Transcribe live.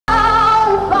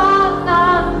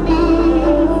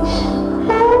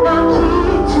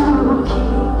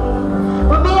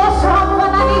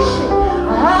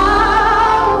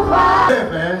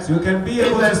You can be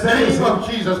in the name of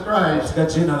Jesus Christ,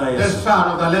 the Son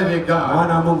of the living God.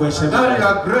 That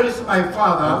your grace, my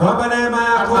Father, and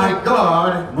my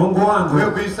God,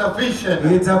 will be sufficient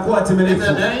in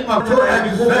the name of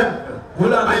Jesus.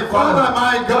 My Father,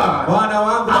 my God,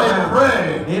 I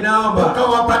pray,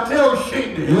 ukawapatia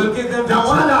ushindi, na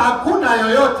wala hakuna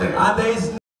yoyote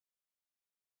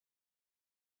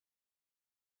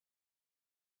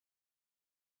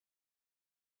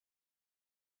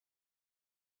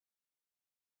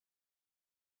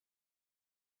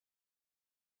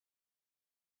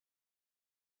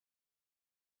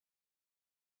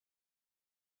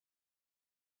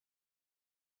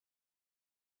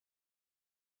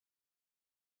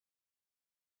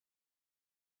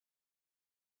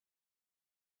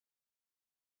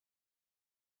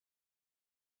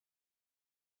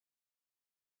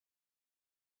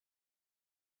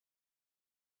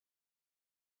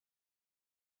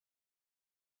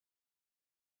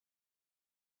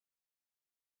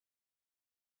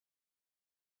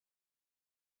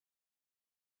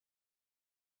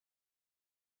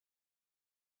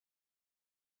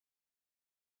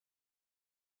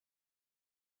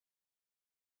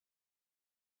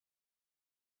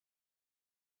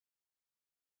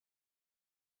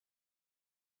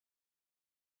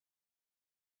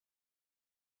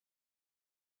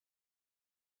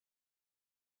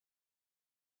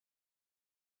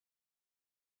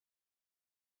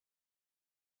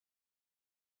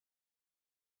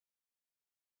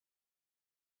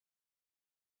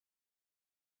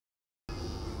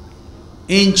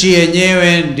Nchi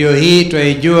yenyewe ndio hii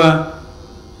twaijua.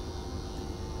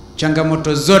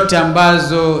 Changamoto zote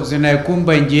ambazo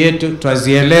zinaikumba nchi yetu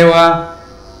twazielewa.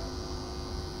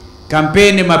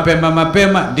 Kampeni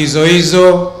mapema ndizo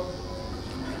hizo.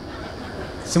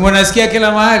 Si mnasikia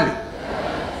kila mahali?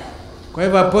 Kwa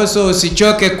hivyo aposo,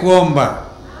 usichoke kuomba.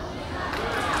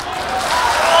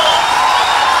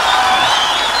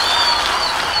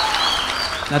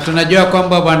 Na tunajua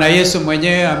kwamba Bwana Yesu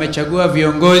mwenyewe amechagua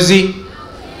viongozi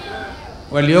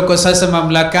walioko sasa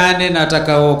mamlakani na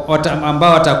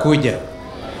ambao watakuja.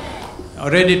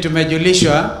 Already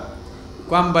tumejulishwa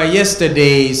kwamba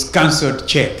yesterday's cancelled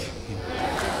check.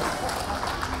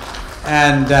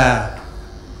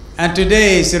 And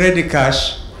today is ready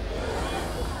cash.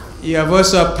 You have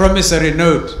also a promissory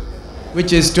note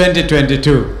which is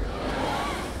 2022.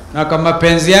 Na kwa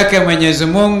mapenzi yake Mwenyezi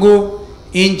Mungu,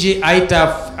 nchi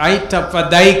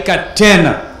haitafadhaika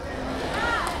tena.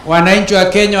 Wananchi wa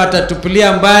Kenya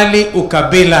watatupilia mbali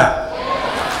ukabila.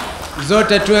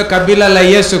 Zote tuwe kabila la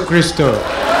Yesu Kristo.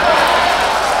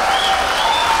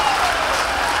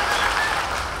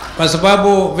 Kwa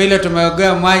sababu vile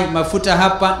tumeogea mafuta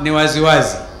hapa ni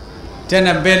waziwazi.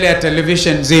 Tena mbele ya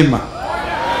television nzima.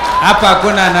 Hapa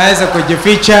hakuna anaweza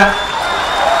kujificha,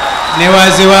 ni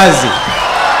waziwazi.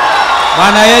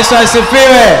 Bwana Yesu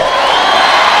asifiwe.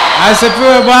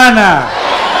 Asifiwe Bwana.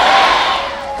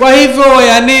 Kwa hivyo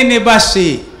ya nini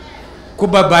basi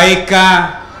kubabaika,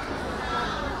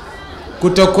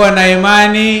 kutokuwa na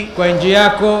imani kwa nchi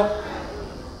yako?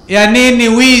 Ya nini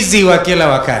wizi wa kila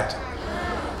wakati,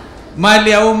 mali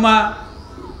ya umma?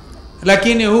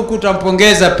 Lakini huku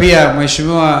tutampongeza pia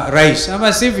Mheshimiwa Rais,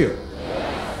 ama sivyo?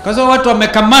 Kwa sababu watu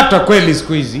wamekamatwa kweli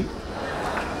siku hizi.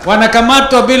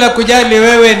 Wanakamatwa bila kujali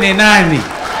wewe ni nani.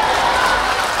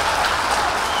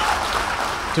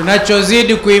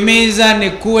 Tunachozidi kuhimiza ni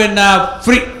kuwe na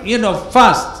free,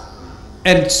 fast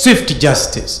and swift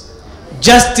justice.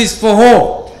 Justice for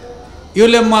all.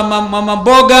 Yule mama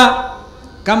mboga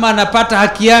kama anapata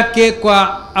haki yake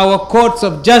kwa our courts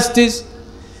of justice,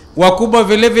 wakubwa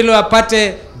vile vile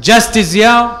wapate justice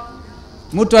yao.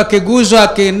 Mtu akiguzwa,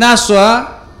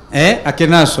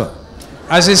 akinaswa,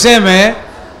 asiseme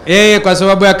yeye kwa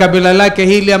sababu ya kabila lake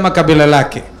hili ama kabila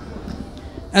lake.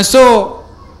 And so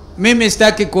mimi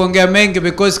sitaki kuongea mengi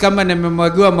because kama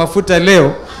nimemwagiwa mafuta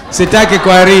leo sitaki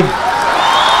kuharibu.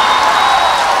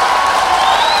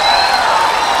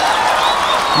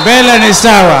 Mbele ni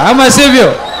sawa, ama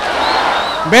sivyo?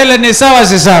 Mbele ni sawa,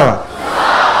 si sawa?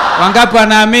 Wangapi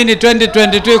wanaamini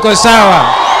 2022 iko sawa?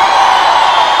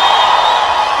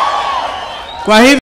 Kwa hivyo